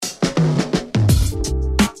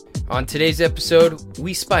On today's episode,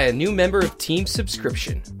 we spy a new member of Team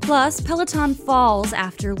Subscription. Plus, Peloton falls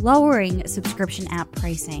after lowering subscription app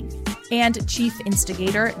pricing. And chief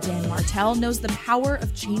instigator Dan Martell knows the power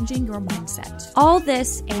of changing your mindset. All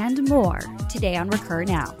this and more today on Recur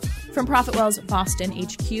Now. From ProfitWell's Boston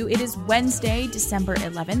HQ, it is Wednesday, December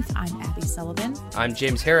 11th. I'm Abby Sullivan. I'm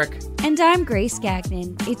James Herrick. And I'm Grace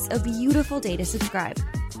Gagnon. It's a beautiful day to subscribe.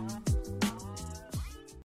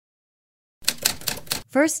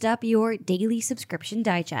 First up, your daily subscription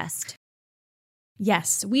digest.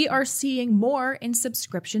 Yes, we are seeing more in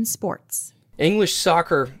subscription sports.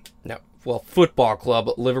 Football club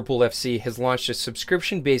Liverpool FC has launched a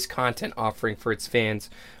subscription-based content offering for its fans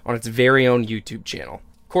on its very own YouTube channel.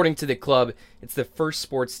 According to the club, it's the first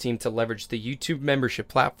sports team to leverage the YouTube membership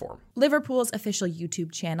platform. Liverpool's official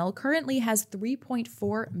YouTube channel currently has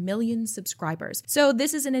 3.4 million subscribers, so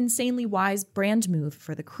this is an insanely wise brand move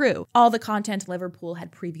for the crew. All the content Liverpool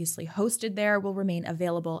had previously hosted there will remain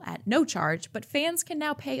available at no charge, but fans can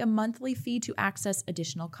now pay a monthly fee to access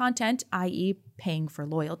additional content, i.e. paying for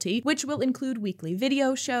loyalty, which will include weekly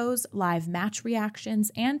video shows, live match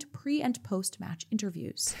reactions, and pre- and post-match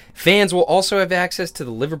interviews. Fans will also have access to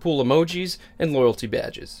the Liverpool emojis and loyalty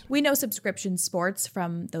badges. We know subscription sports,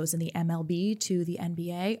 from those in the MLB to the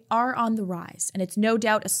NBA, are on the rise, and it's no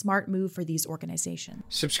doubt a smart move for these organizations.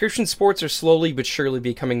 Subscription sports are slowly but surely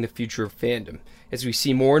becoming the future of fandom, as we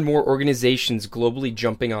see more and more organizations globally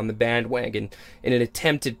jumping on the bandwagon in an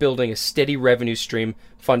attempt at building a steady revenue stream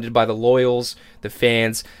funded by the loyals, the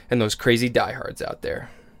fans, and those crazy diehards out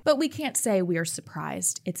there. But we can't say we are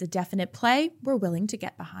surprised. It's a definite play we're willing to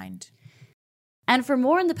get behind. And for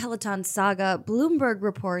more on the Peloton saga, Bloomberg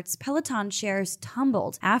reports Peloton shares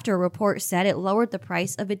tumbled after a report said it lowered the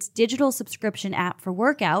price of its digital subscription app for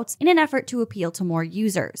workouts in an effort to appeal to more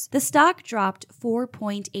users. The stock dropped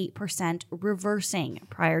 4.8%, reversing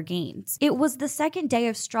prior gains. It was the second day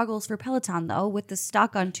of struggles for Peloton, though, with the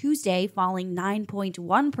stock on Tuesday falling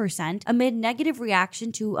 9.1% amid negative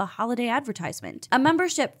reaction to a holiday advertisement. A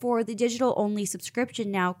membership for the digital-only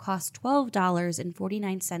subscription now costs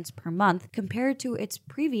 $12.49 per month, compared to its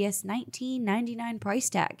previous $19.99 price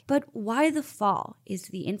tag. But why the fall? Is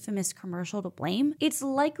the infamous commercial to blame? It's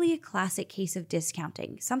likely a classic case of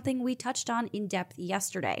discounting, something we touched on in depth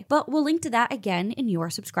yesterday, but we'll link to that again in your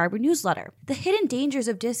subscriber newsletter. The hidden dangers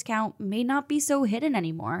of discount may not be so hidden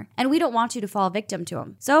anymore, and we don't want you to fall victim to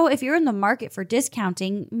them. So if you're in the market for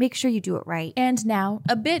discounting, make sure you do it right. And now,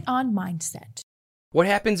 a bit on mindset. What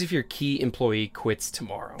happens if your key employee quits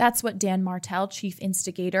tomorrow? That's what Dan Martell, chief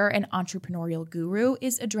instigator and entrepreneurial guru,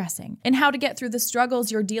 is addressing, and how to get through the struggles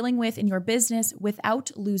you're dealing with in your business without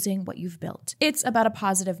losing what you've built. It's about a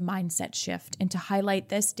positive mindset shift, and to highlight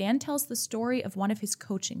this, Dan tells the story of one of his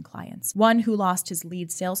coaching clients, one who lost his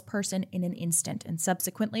lead salesperson in an instant and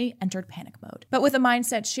subsequently entered panic mode. But with a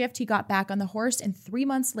mindset shift, he got back on the horse, and 3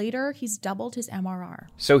 months later, he's doubled his MRR.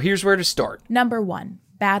 So here's where to start. Number 1.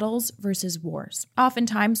 Battles versus wars.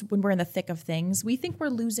 Oftentimes, when we're in the thick of things, we think we're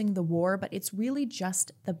losing the war, but it's really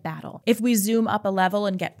just the battle. If we zoom up a level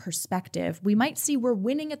and get perspective, we might see we're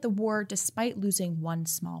winning at the war despite losing one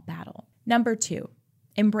small battle. Number 2.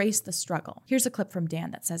 Embrace the struggle. Here's a clip from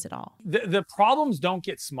Dan that says it all. The problems don't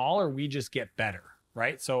get smaller, we just get better.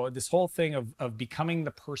 Right? So this whole thing of becoming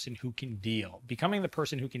the person who can deal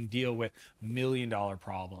with $1 million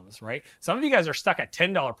problems, right? Some of you guys are stuck at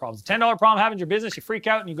 $10 problems. $10 problem happens in your business, you freak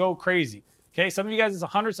out and you go crazy. Okay, some of you guys it's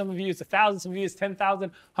 100, some of you it's 1,000, some of you it's 10,000,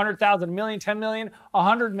 100,000, 1 million, 10 million,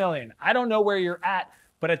 100 million. I don't know where you're at,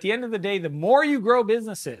 but at the end of the day, the more you grow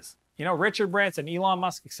businesses, Richard Branson, Elon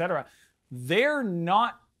Musk, etc., they're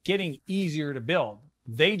not getting easier to build.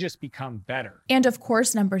 They just become better. And of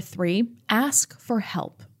course, number 3, ask for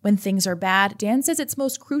help. When things are bad, Dan says it's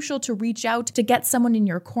most crucial to reach out, to get someone in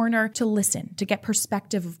your corner, to listen, to get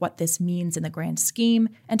perspective of what this means in the grand scheme,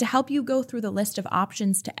 and to help you go through the list of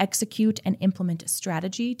options to execute and implement a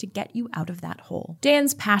strategy to get you out of that hole.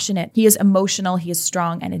 Dan's passionate, he is emotional, he is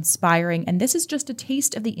strong and inspiring, and this is just a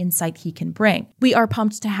taste of the insight he can bring. We are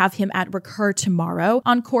pumped to have him at Recur tomorrow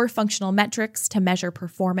on core functional metrics to measure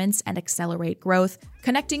performance and accelerate growth,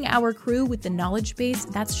 connecting our crew with the knowledge base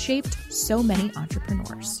that's shaped so many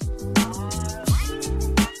entrepreneurs.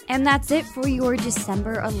 And that's it for your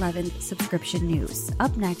December 11th subscription news.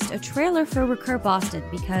 Up next, a trailer for Recur Boston,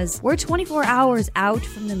 because we're 24 hours out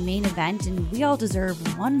from the main event and we all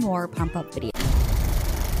deserve one more pump-up video.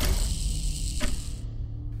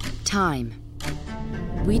 Time.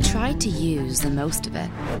 We try to use the most of it.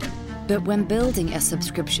 But when building a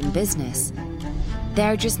subscription business,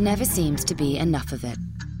 there just never seems to be enough of it.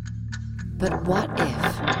 But what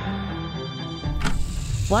if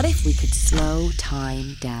What if we could slow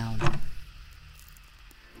time down?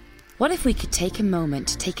 What if we could take a moment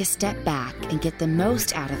to take a step back and get the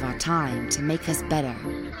most out of our time to make us better?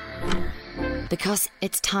 Because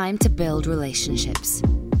it's time to build relationships.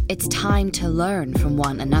 It's time to learn from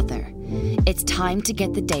one another. It's time to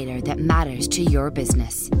get the data that matters to your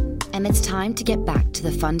business. And it's time to get back to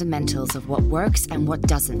the fundamentals of what works and what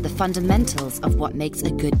doesn't, the fundamentals of what makes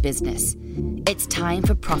a good business. It's time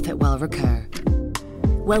for Profit Well Recur,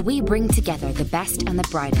 where we bring together the best and the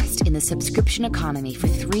brightest in the subscription economy for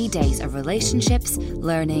 3 days of relationships,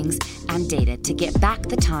 learnings, and data to get back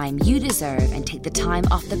the time you deserve and take the time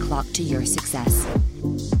off the clock to your success.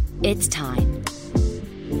 It's time.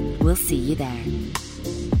 We'll see you there.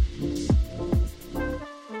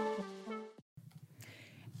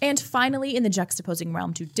 And finally, in the juxtaposing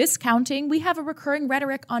realm to discounting, we have a recurring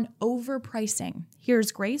rhetoric on overpricing.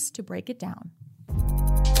 Here's Grace to break it down.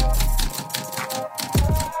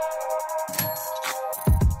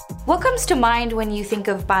 What comes to mind when you think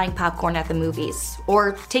of buying popcorn at the movies,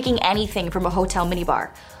 or taking anything from a hotel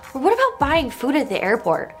minibar? Or what about buying food at the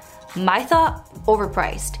airport? My thought,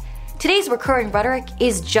 overpriced. Today's recurring rhetoric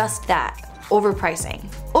is just that, overpricing.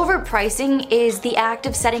 Overpricing is the act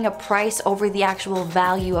of setting a price over the actual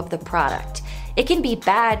value of the product. It can be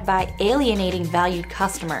bad by alienating valued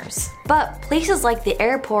customers. But places like the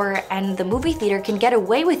airport and the movie theater can get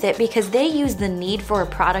away with it because they use the need for a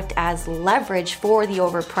product as leverage for the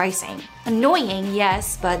overpricing. Annoying,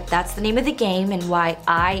 yes, but that's the name of the game and why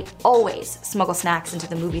I always smuggle snacks into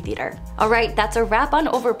the movie theater. Alright, that's a wrap on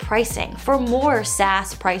overpricing. For more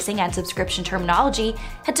SaaS pricing and subscription terminology,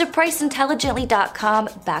 head to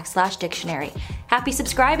priceintelligently.com/dictionary. Happy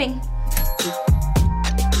subscribing!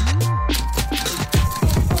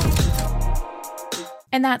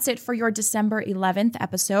 And that's it for your December 11th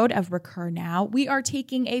episode of Recur Now. We are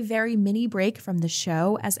taking a very mini break from the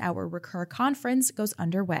show as our Recur conference goes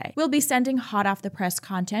underway. We'll be sending hot off the press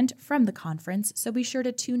content from the conference, so be sure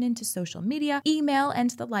to tune into social media, email, and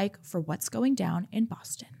the like for what's going down in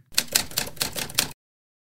Boston.